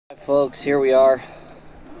Hi folks, here we are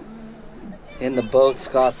in the boat,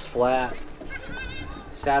 Scott's Flat.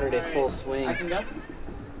 Saturday full swing. I can go?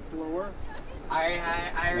 Lower?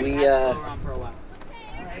 I already We had lower on for a while.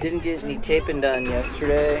 didn't get any taping done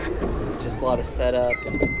yesterday. Just a lot of setup,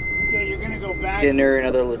 Yeah, you're gonna go back. dinner and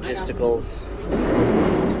other logisticals.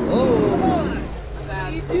 Come on! What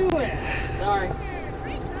are you doing? Sorry.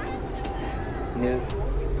 New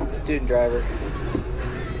student driver.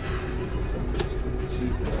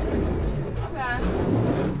 I'm bad.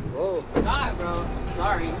 Whoa. God, bro.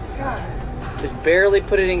 Sorry. God. Just barely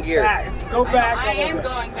put it in gear. Back. Go back I a little am bit.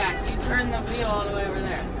 going back. You turn the wheel all the way over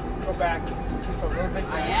there. Go back. Just a little bit.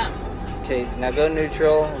 I am. Okay, now go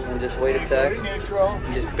neutral and just wait a sec. Go to neutral.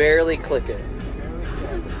 And just barely click it.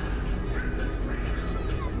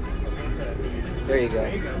 There you There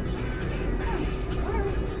you go. go.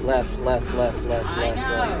 Left, left, left, left, I left,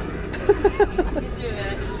 know. left. I can do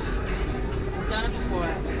this. I've done it before.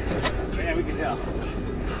 Yeah, we can tell.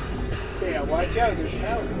 Yeah, watch out. There's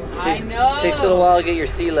hell. I know. Takes a little while to get your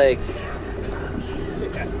sea legs.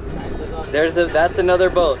 That's another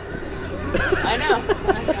boat. I know.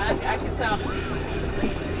 I can tell.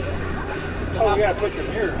 Oh, we gotta put the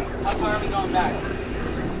mirror up. How far are we going back?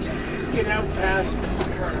 Just get out past the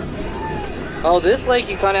curve. Oh, this lake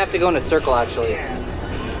you kind of have to go in a circle actually. Yeah.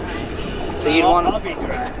 So you'd I'll want, be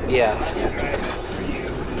driving. yeah. I'll be driving for you.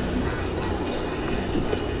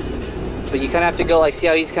 But you kind of have to go like, see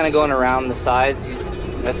how he's kind of going around the sides?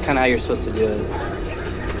 That's kind of how you're supposed to do it.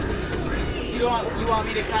 So you want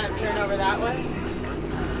me to kind of turn over that way?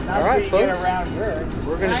 Not All right, till you get folks. around her.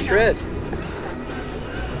 We're gonna I know. shred.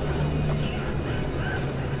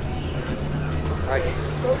 All right.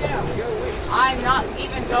 Go down. Go away. I'm not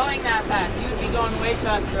even going that fast. You would be going way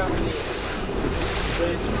faster over me.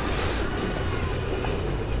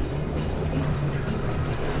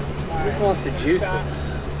 He just wants to juice Stop. it.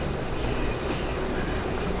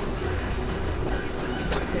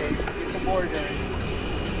 Okay, get the board there.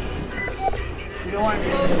 You don't want to.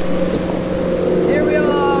 Here we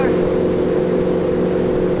are.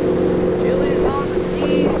 Julie's on the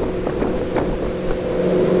skis.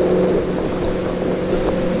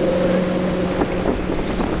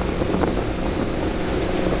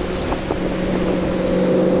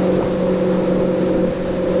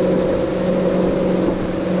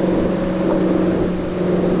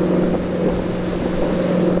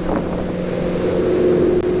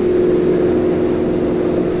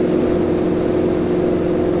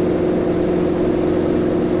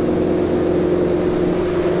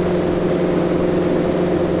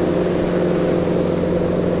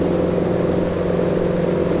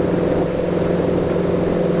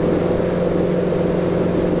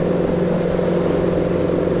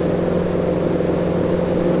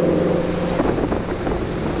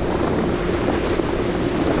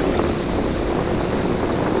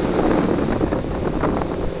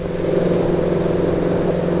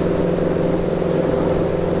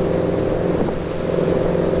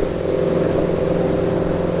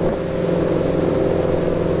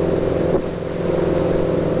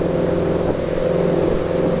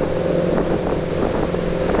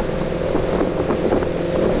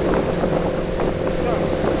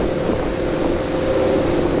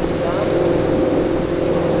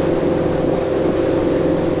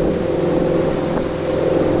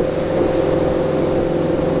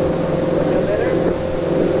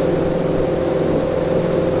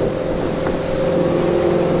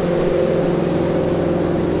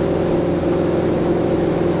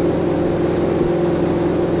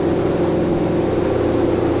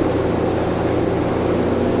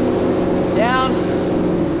 Down.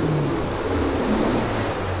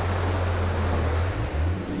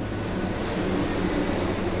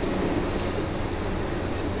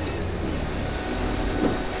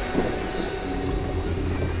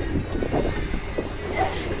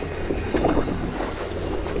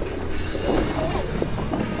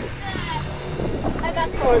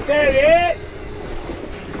 Oh, is that it?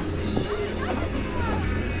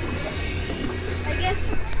 I guess.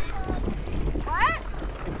 What?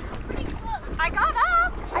 Pretty close. I got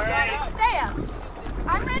up. I All right. just didn't stay up.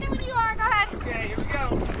 I'm ready when you are. Go ahead. Okay, here we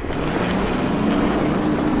go.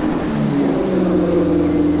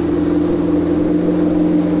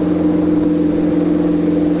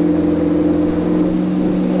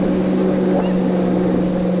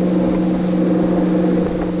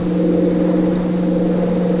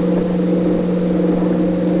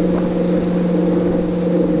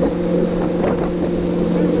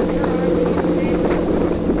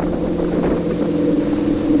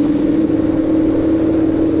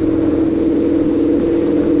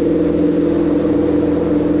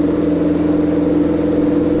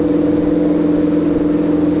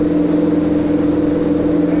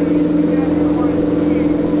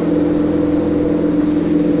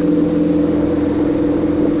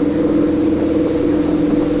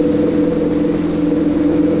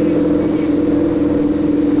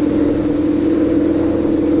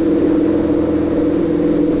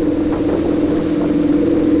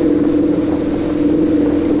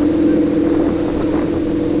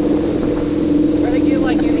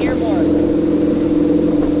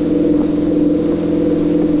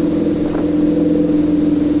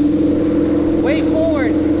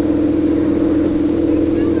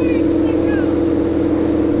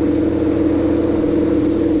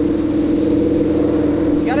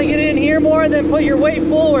 more, then put your weight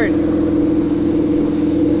forward.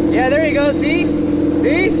 Yeah, there you go. See?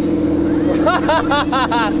 See?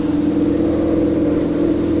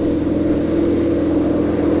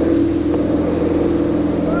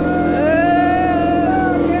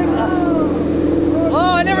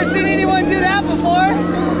 Oh, I never seen anyone do that before.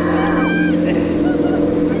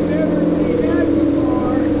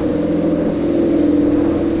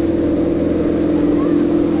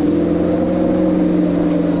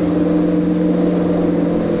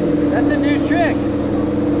 That's a new trick.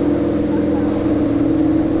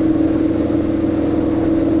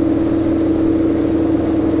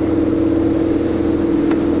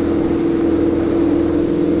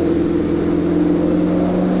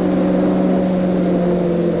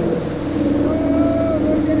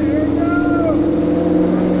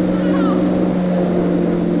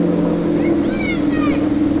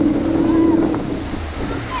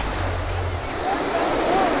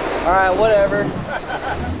 All right, whatever.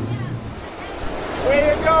 Way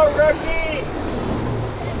to go, rookie!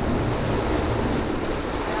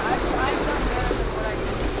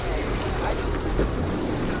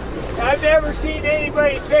 I've never seen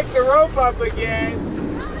anybody pick the rope up again.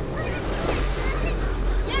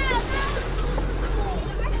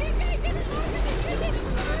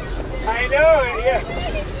 I know it, yeah.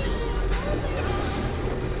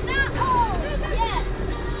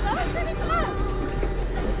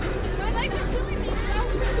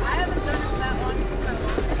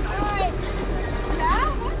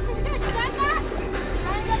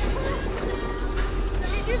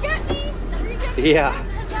 Yeah.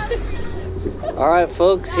 All right,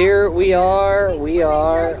 folks, here we are. We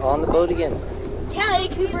are on the boat again. Callie,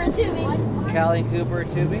 Cooper, and tubing. Callie and Cooper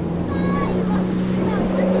tubing.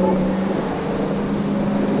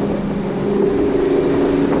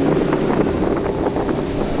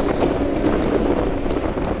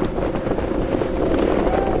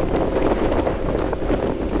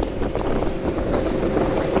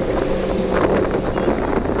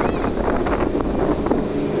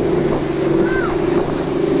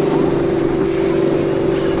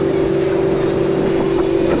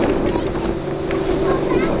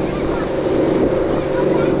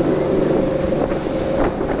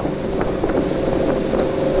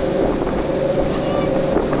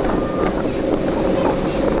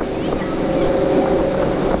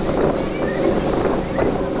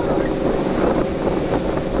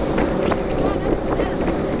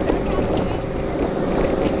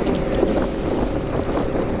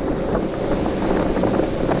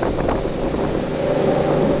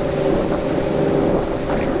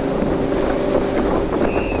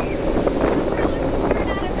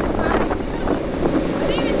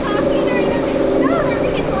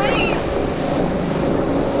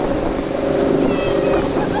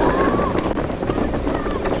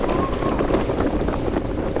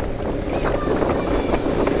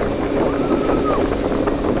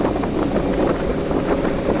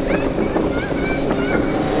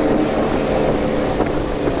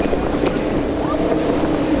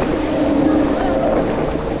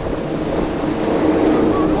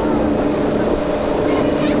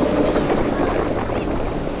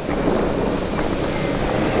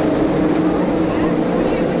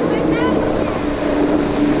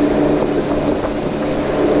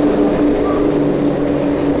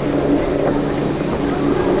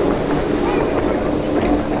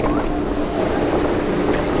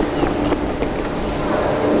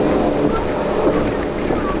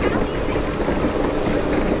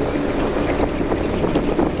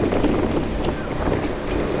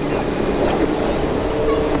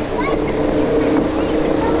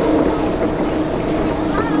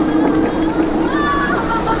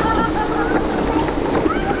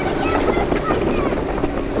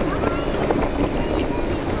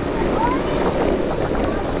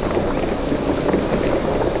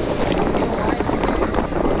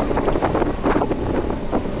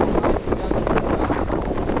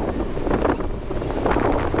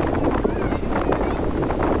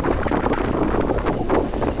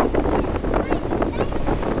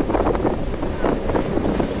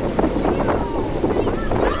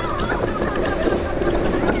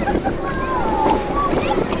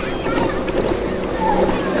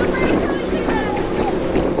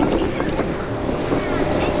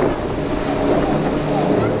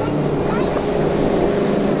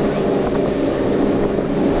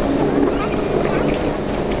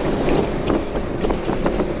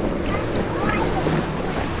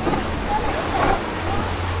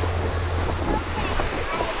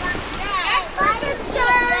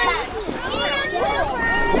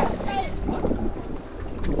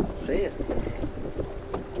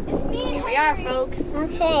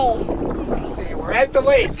 We're at the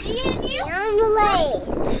lake. Me and you? On the lake.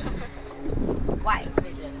 Why?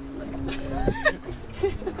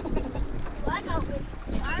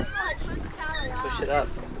 Push it up.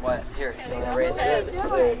 What? Here, you want to raise it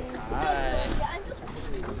up?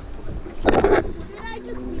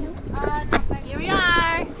 Here we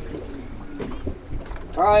are.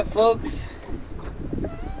 Alright, folks.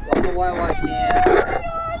 Welcome to YY Camp.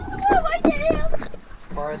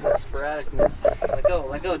 Part of the sporadicness.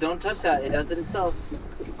 Let go. Don't touch that. It does it itself.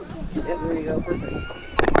 Yep, there you go. Perfect.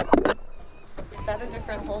 Is that a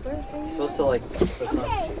different holder? It's supposed to like. So it's not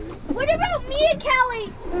chewy. What about me and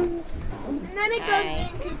Kelly? And then it goes me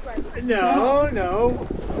and Cooper. No.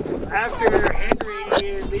 After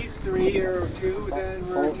Henry and these 3 or 2, then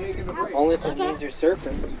we're taking a break. Only if it means you're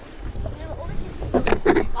surfing.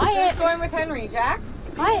 Who's going with Henry? Jack?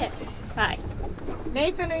 Quiet. Hi.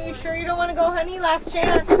 Nathan, are you sure you don't want to go, honey? Last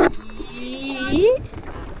chance.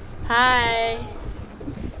 Hi.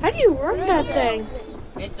 How do you work that thing?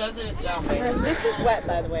 It doesn't itself, baby. This is wet,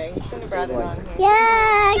 by the way. You shouldn't have brought it on here.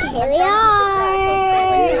 Yeah, here we are.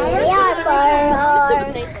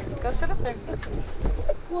 Go sit up there.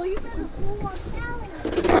 Well, you supposed to walk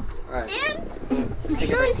Alright.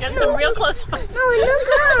 Get some real close ups. Oh, look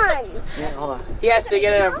on. Yeah, hold on. He has to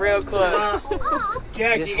get it up real close.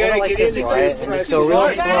 Jack, Just you hold it gotta like get this, in the right? And just go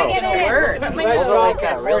really slow. Let's Hold it talk like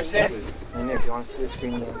that, for real a easy. second. And if you want to see the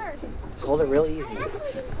screen again, just hold it real easy.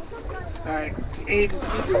 Alright, Aiden,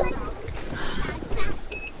 keep going.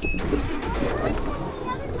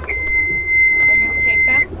 Are you going to take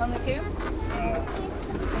them on the tube? Are you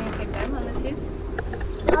going to take them on the tube?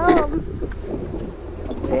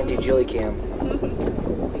 Sandy Jilly Cam. You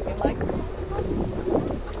can like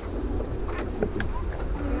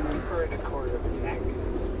We're in a quarter of a tank.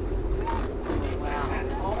 Wow.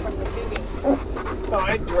 All from the tubing. Oh,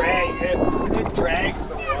 it drags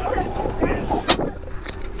the water.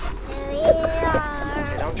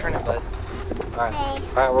 Okay, don't turn it, bud. Alright.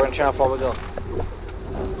 Alright, we're going to turn off while we go.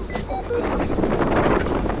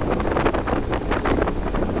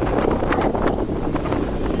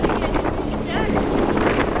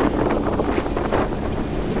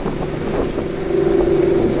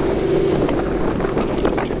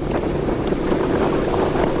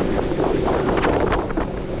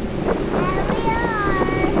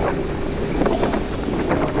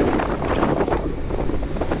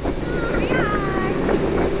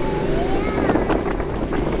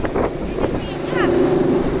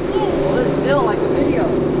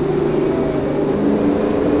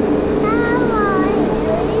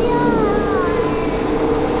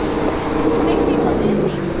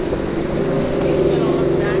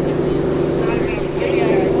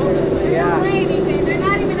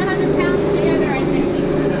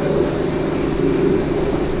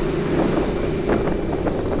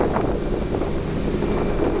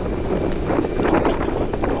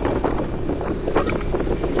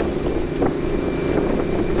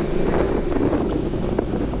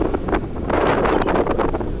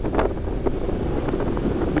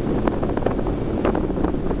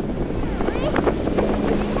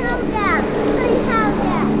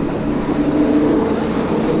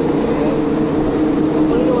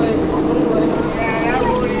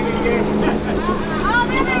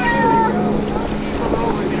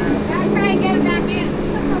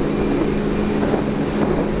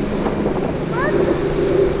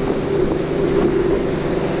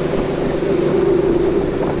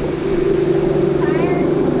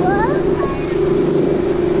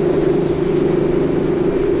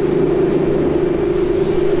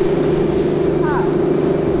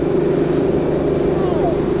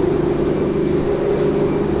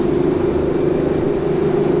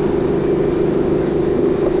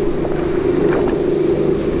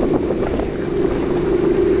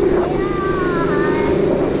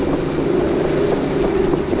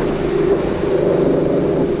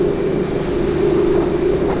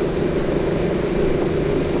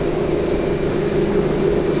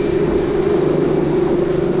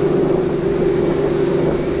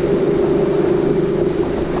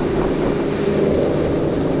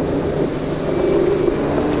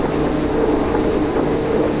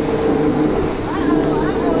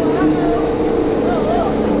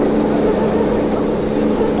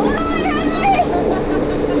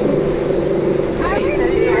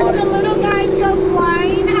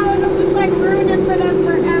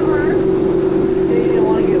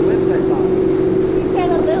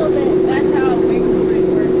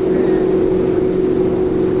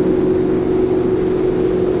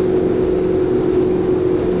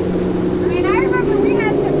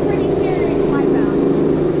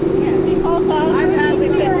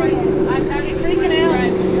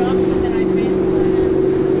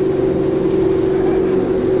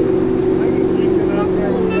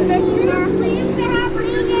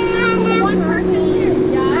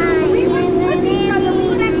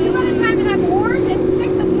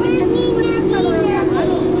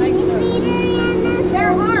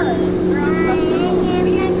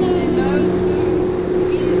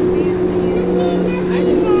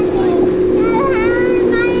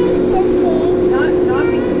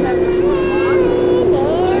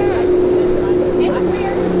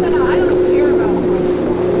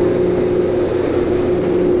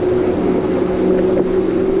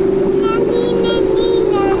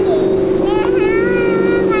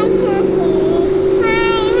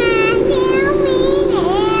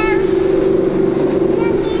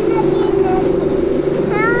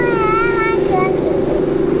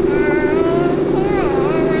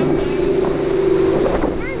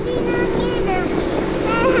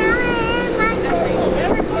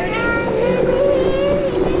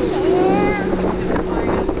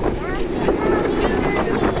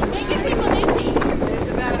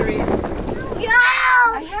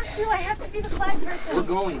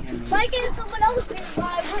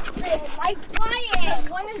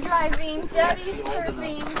 driving, Daddy's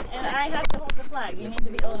surfing, and I have to hold the flag. You need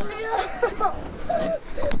to be old enough.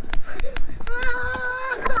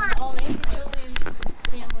 Oh, Nancy Julian's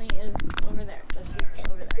family is over there, so she's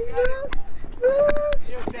over there.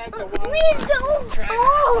 Just at the one. Please don't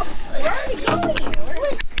go. Where are we going?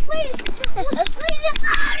 Please.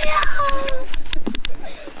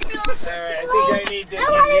 Alright, I think I need to get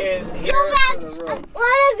in here for the rope. I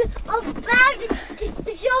want to go back to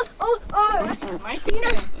show. My feet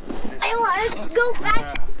I want to go back.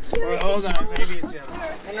 Well, hold on, maybe it's the other one.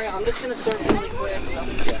 Henry, I'm just gonna surf really quick.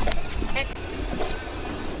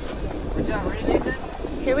 Good job, ready, Nathan?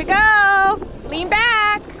 Here we go. Lean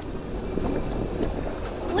back.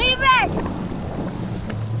 Leave it.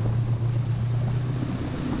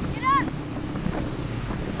 Get up.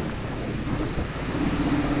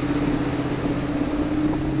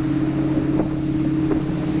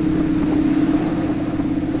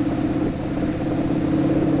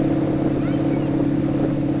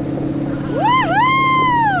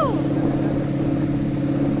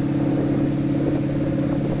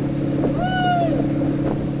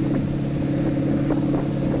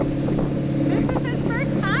 This is his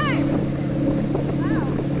first time.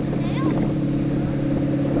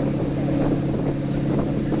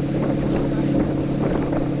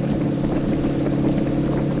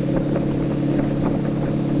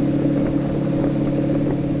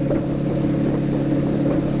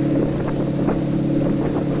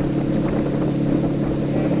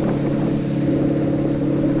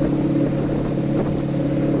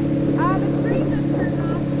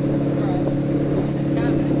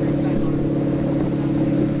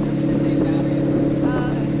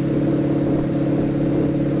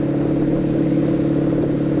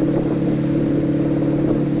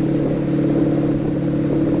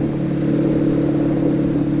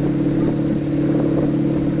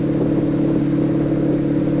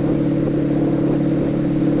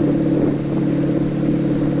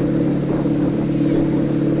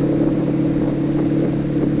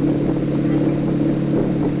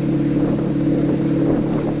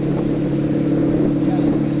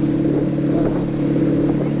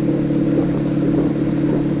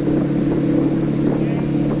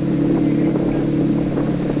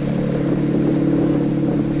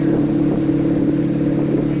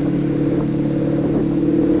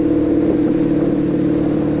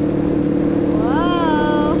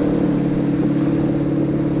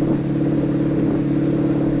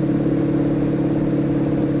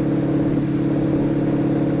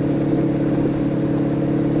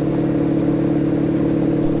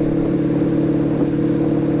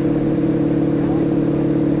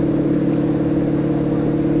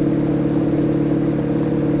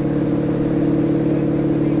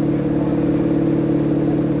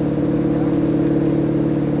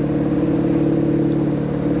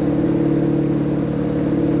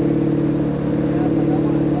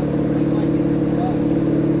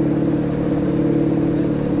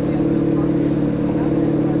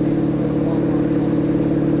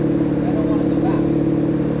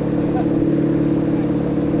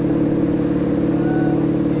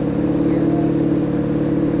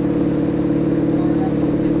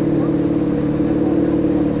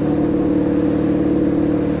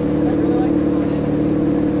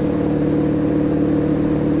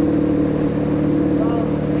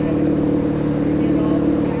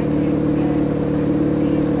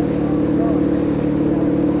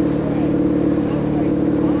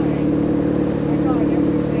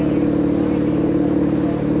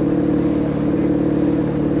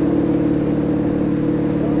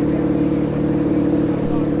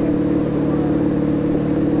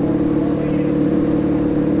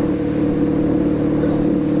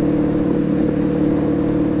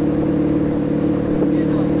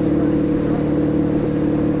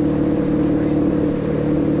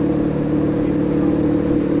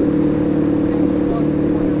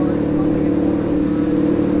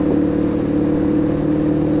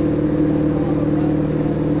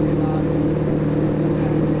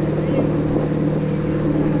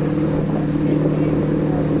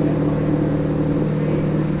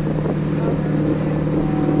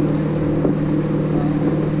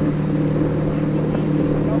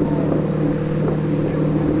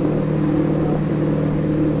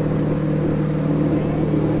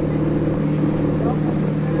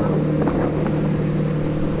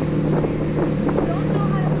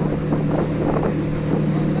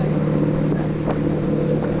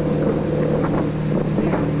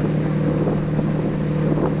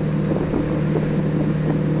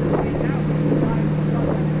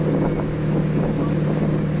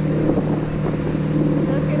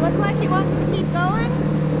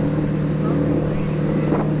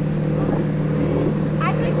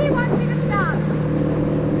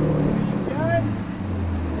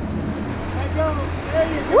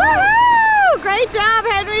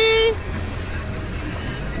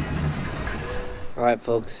 Alright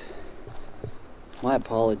folks, my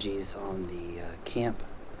apologies on the camp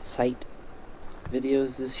site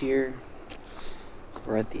videos this year.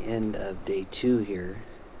 We're at the end of day 2 here.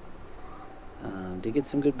 Did get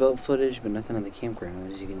some good boat footage, but nothing on the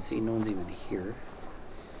campground. As you can see, no one's even here.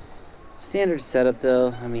 Standard setup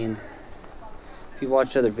though. I mean, if you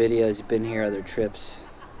watch other videos, you've been here, other trips,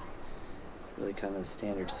 really kind of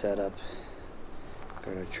standard setup.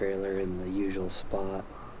 Got our trailer in the usual spot.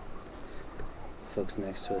 Folks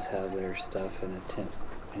next to us have their stuff in a tent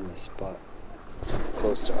in the spot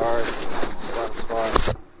close to our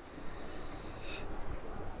spot.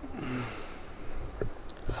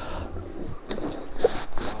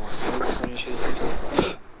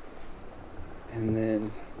 And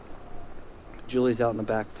then Julie's out in the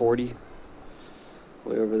back 40,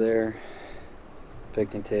 way over there.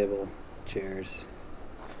 Picnic table, chairs.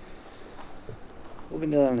 We'll go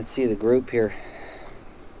down and see the group here.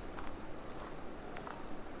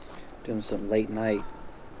 Doing some late night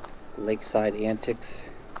lakeside antics,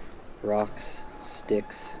 rocks,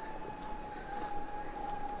 sticks.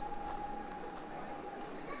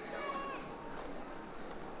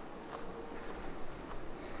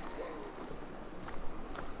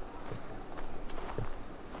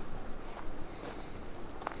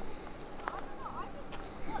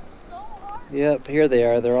 Yep, here they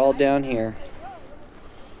are. They're all down here.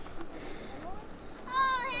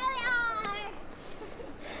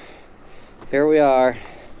 Here we are.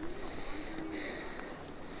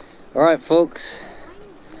 Alright folks,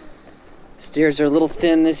 steers are a little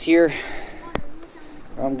thin this year.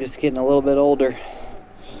 I'm just getting a little bit older.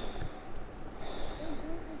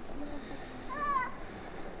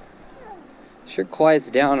 Sure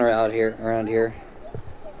quiets down around here.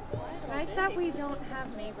 It's nice that we don't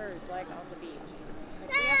have neighbors like on the beach.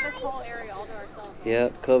 Like, we have this whole area all to ourselves.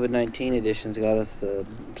 Yep, COVID-19 edition's got us the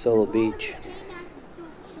solo beach.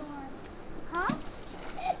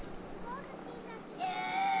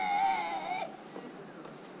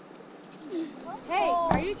 Hey,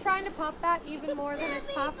 are you trying to pop that even more than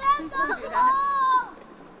it's popped? Please don't do that.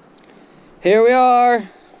 Here we are.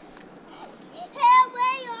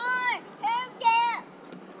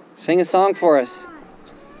 Sing a song for us.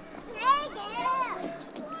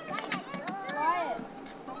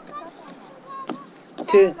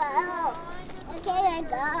 Two.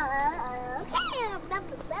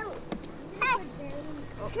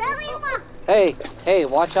 Hey,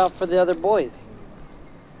 watch out for the other boys.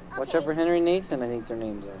 Watch out for Henry and Nathan, I think their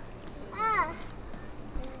names are.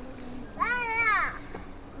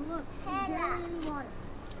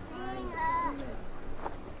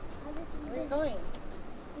 Where are you going?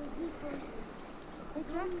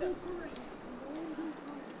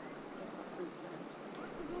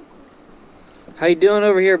 How you doing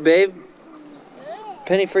over here, babe?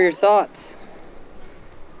 Penny for your thoughts.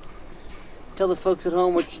 Tell the folks at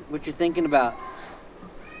home what you're thinking about.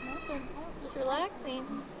 Nothing. Just relaxing.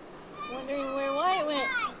 Wondering where Wyatt went.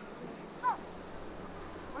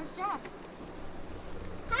 Where's Jack?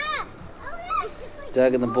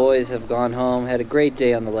 Doug and the boys have gone home. Had a great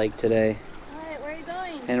day on the lake today. Wyatt, where are you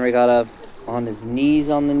going? Henry got up on his knees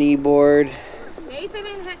on the knee board.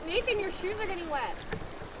 Nathan, your shoes are getting wet.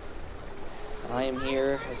 I am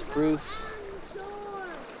here as proof.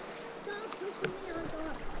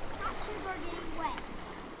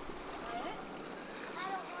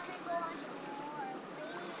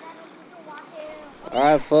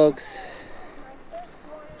 Alright folks,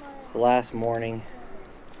 it's the last morning.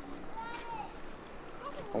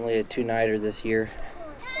 Only a 2-nighter this year.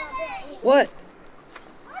 What?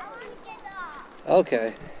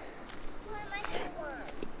 Okay.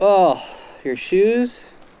 Oh, your shoes?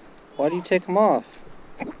 Why do you take them off?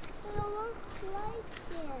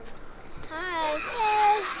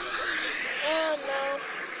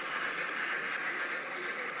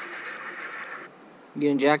 You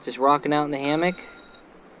and Jack just rocking out in the hammock?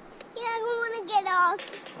 Yeah, I don't want to get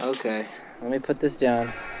off. Okay, let me put this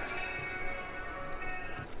down.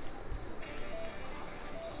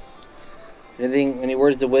 Any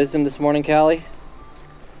words of wisdom this morning, Callie?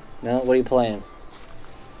 No? What are you playing?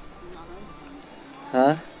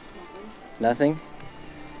 Huh? Nothing?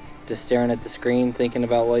 Just staring at the screen, thinking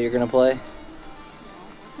about what you're gonna play?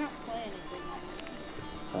 Can't play anything.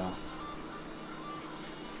 Oh.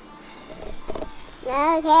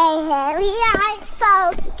 Okay, here we are,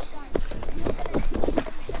 folks.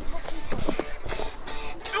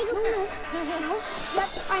 I don't know. But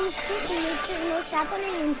I'm speaking nature knows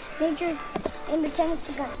happening and nature's in the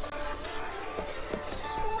Tennessee gun.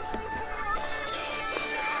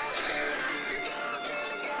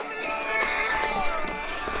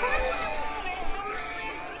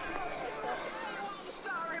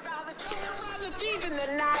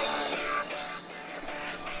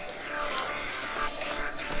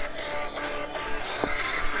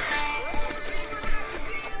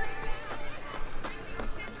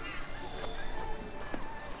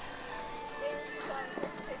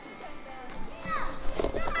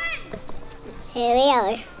 Here we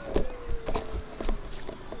are.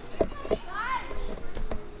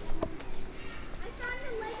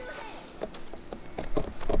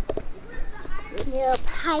 Little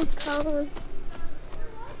python.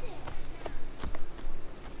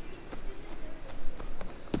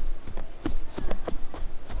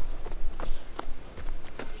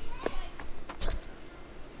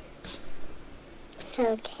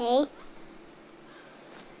 Okay.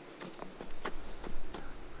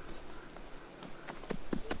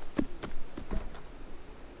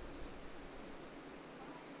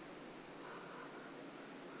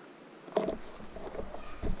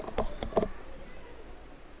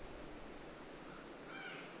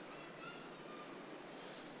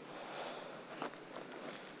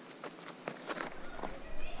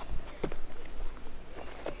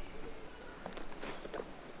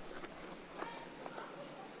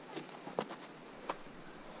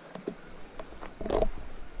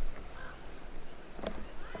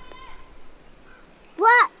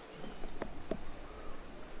 What?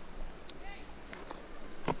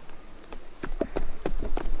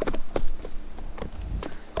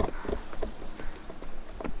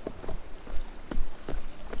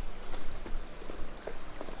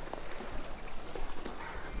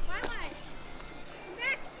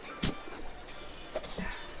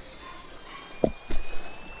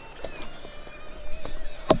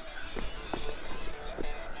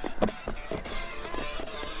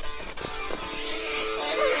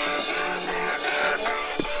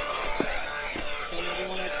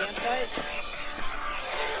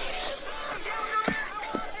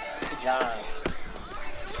 Good job.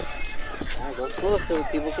 Alright, go slow so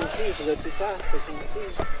people can see. If you go too fast, they can't see.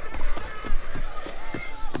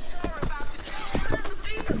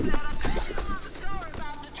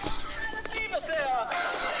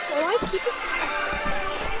 Will I keep it?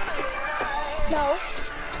 No.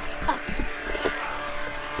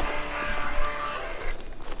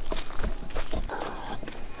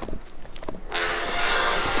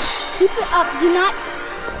 Keep it up. Do not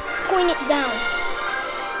point it down.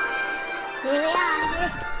 Here we are.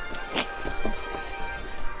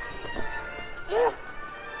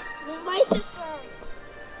 Bite the sun.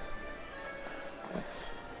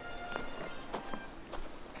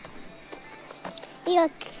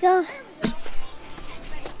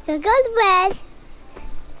 You go to bed.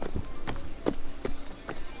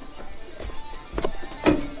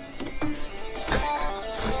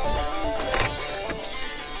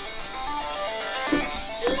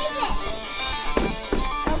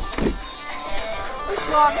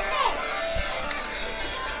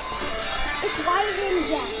 It's whiter than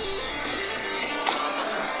Jack.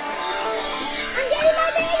 I'm getting my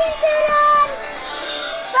bathing suit on.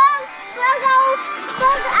 Bug,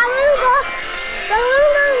 I wanna go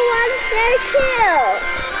one there too.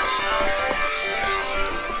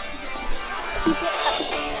 Keep it up.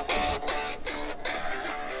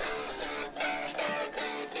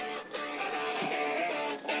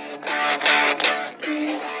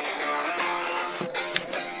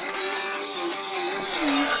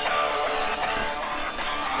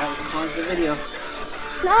 Alright, we can pause the video.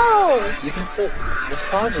 No. You can sit. Just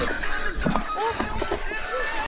pause it.